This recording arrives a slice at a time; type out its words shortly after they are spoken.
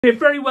You're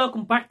very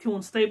welcome back to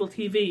Unstable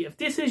TV. If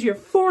this is your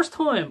first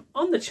time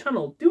on the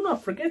channel, do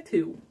not forget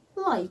to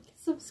like,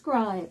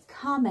 subscribe,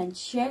 comment,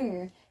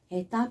 share,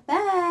 hit that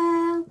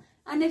bell,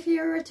 and if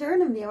you're a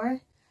returning viewer,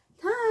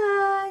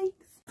 thanks.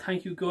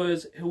 Thank you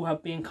guys who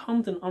have been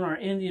commenting on our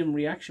Indian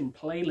reaction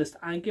playlist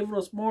and giving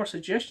us more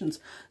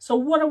suggestions. So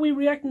what are we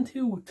reacting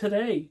to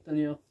today,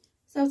 Danielle?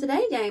 So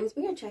today, James,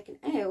 we are checking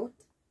out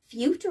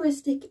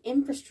Futuristic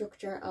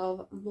Infrastructure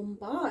of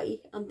Mumbai,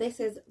 and this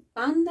is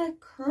Bandra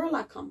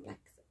Kurla complex.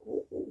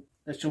 Ooh.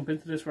 Let's jump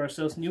into this for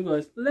ourselves and you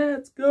guys.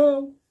 Let's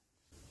go!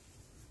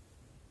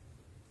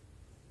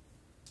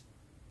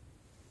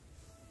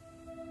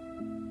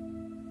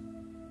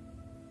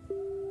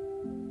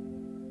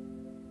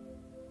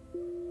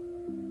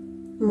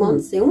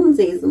 Monsoon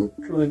season.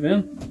 Drive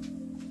in.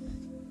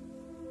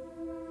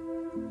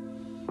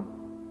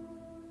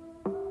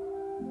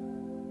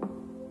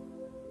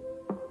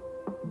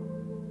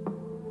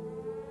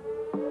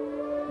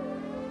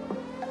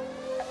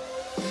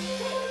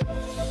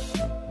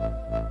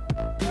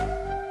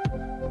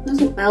 That's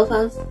like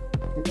Belfast.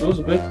 It goes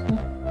a bit.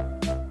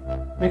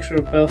 Mixture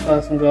of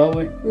Belfast and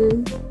Galway.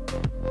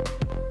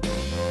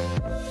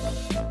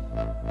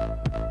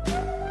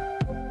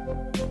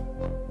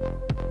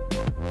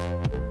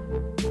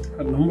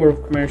 A number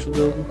of commercial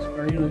buildings,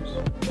 very nice.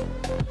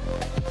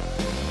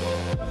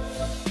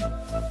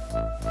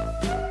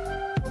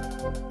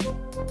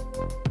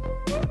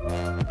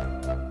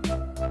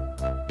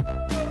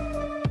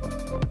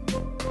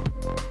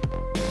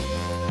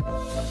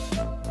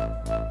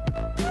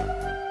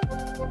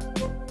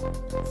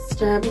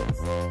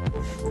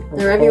 Starbucks.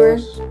 They're everywhere.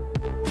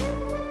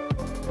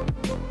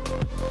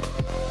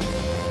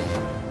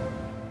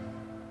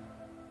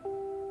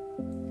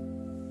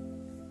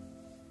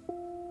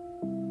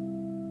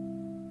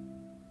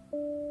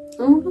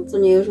 Oh, that's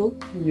unusual.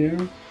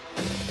 Yeah.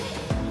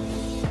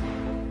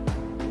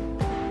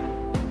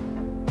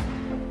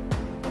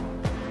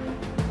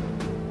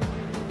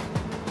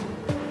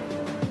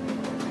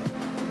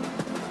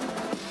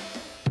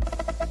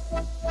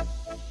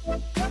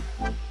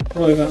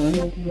 Oh, I got any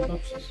open the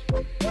boxes.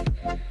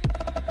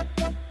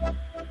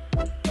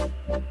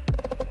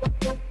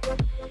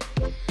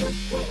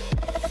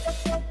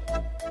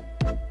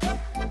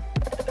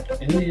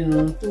 Indian.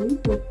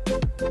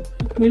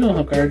 We don't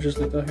have garages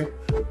like that here.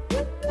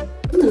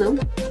 I don't know.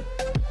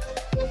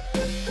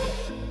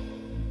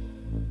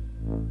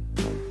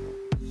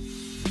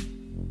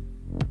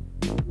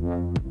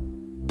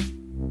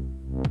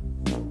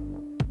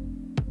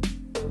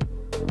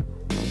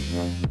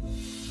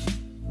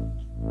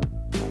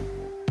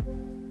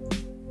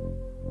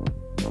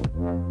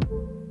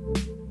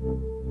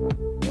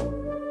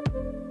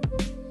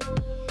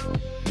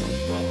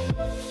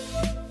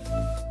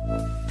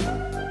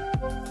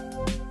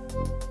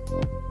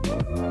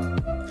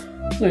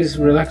 Nice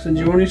relaxing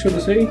journey through the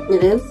city.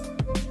 It is.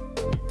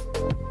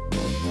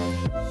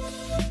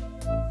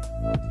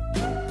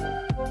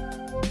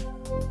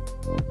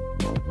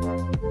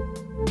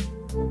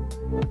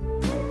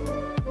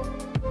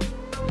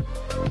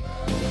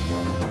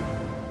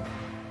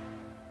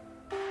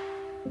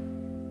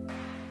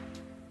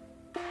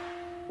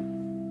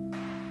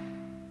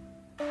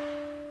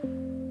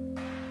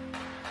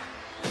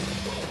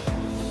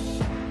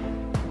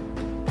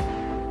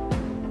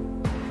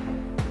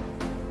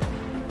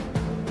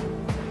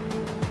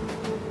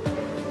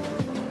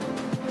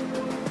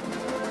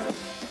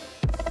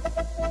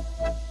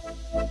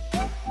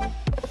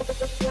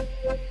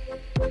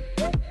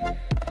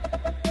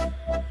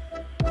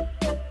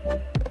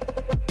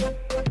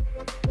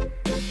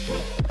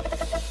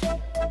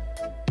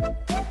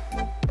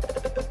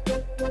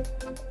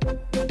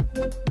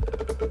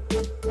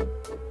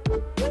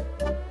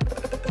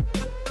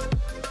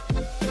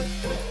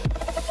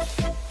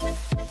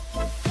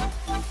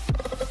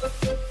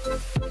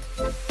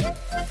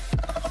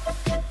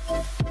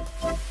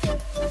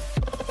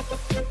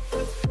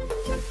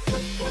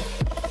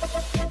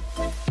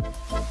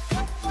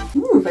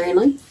 Very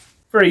nice.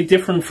 Very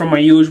different from my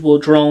usual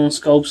drone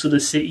scopes of the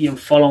city and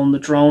following the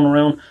drone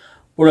around.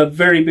 But a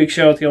very big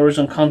shout out to the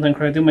original content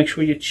creator. Do make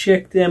sure you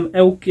check them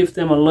out, give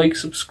them a like,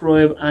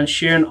 subscribe and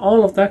sharing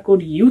all of that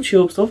good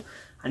YouTube stuff.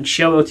 And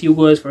shout out to you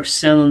guys for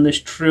sending this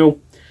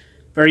through.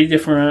 Very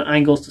different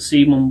angles to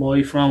see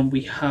Mumbai from.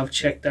 We have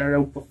checked that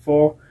out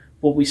before,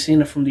 but we've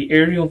seen it from the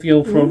aerial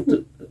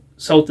view.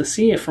 So to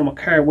see it from a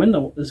car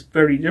window is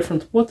very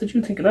different. What did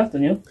you think of that,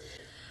 Danielle?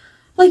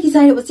 Like you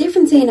said, it was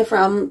different seeing it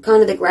from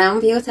kind of the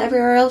ground view to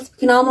everywhere else. You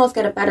can almost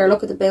get a better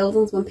look at the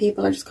buildings when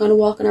people are just kind of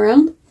walking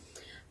around.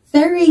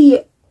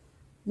 Very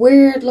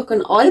weird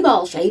looking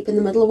eyeball shape in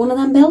the middle of one of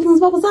them buildings.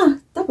 What was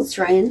that? That was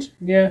strange.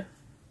 Yeah.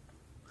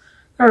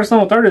 Let us know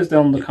what that is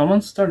down in the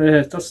comments.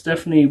 That's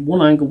definitely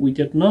one angle we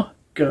did not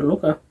get a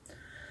look at.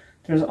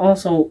 There's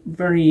also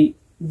very,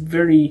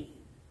 very,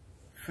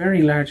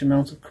 very large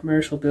amounts of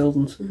commercial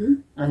buildings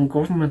and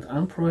government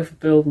and private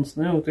buildings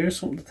now. There's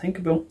something to think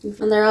about.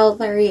 And they're all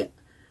very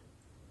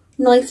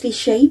nicely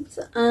shaped,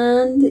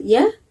 and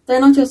yeah, they're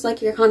not just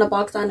like your kind of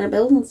box standard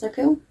buildings. They're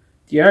cool.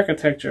 The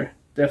architecture,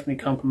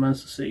 definitely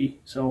complements the city.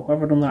 So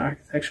whoever done that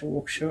architectural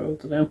work, shout out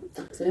to them.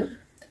 Absolutely.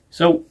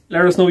 So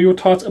let us know your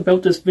thoughts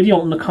about this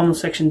video in the comment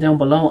section down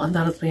below, and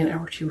that has been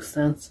our 2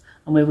 cents,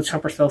 and we will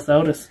chop ourselves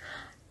out of it.